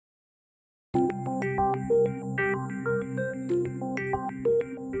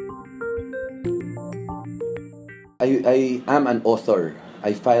I am an author.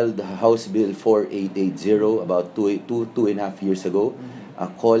 I filed House Bill 4880 about two and a half years ago,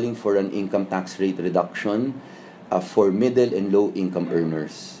 calling for an income tax rate reduction for middle and low income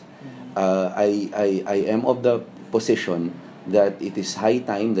earners. I am of the position that it is high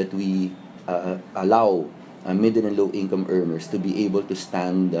time that we allow middle and low income earners to be able to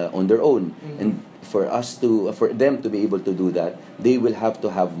stand on their own. And for them to be able to do that, they will have to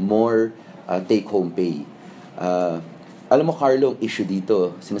have more take home pay. Alam mo, Carlo, ang issue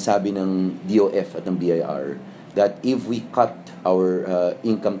dito, sinasabi ng DOF at ng BIR, that if we cut our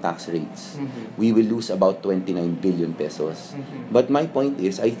income tax rates, we will lose about 29 billion pesos. But my point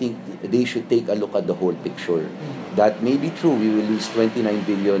is, I think they should take a look at the whole picture. That may be true, we will lose 29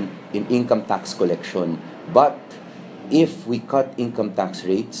 billion in income tax collection. But if we cut income tax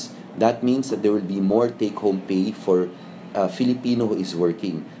rates, that means that there will be more take-home pay for Filipino who is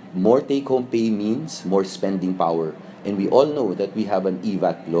working. More take-home pay means more spending power. And we all know that we have an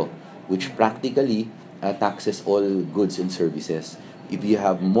EVAT law, which practically taxes all goods and services. If you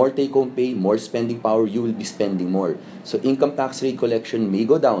have more take-home pay, more spending power, you will be spending more. So income tax rate collection may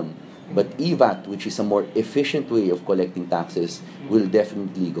go down, but EVAT, which is a more efficient way of collecting taxes, will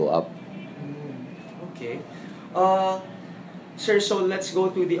definitely go up. Okay. Sir, so let's go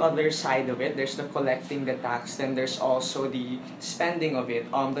to the other side of it. There's the collecting the tax, then there's also the spending of it.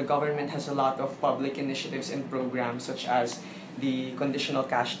 The government has a lot of public initiatives and programs such as the conditional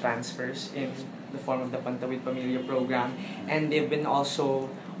cash transfers in the form of the Pantawid Pamilya program, and they've been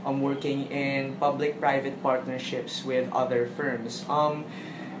also working in public-private partnerships with other firms.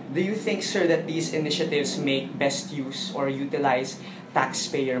 Do you think, sir, that these initiatives make best use or utilize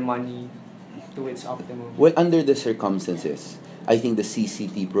taxpayer money to its optimum? Well, under the circumstances, I think the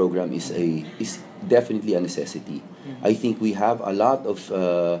CCT program is definitely a necessity. I think we have a lot of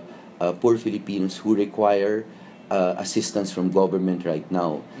poor Filipinos who require assistance from government right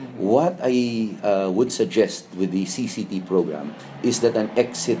now. What I would suggest with the CCT program is that an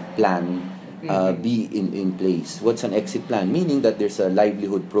exit plan be in place. What's an exit plan? Meaning that there's a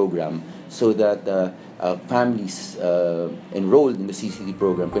livelihood program so that families enrolled in the CCT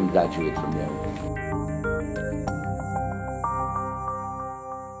program can graduate from there.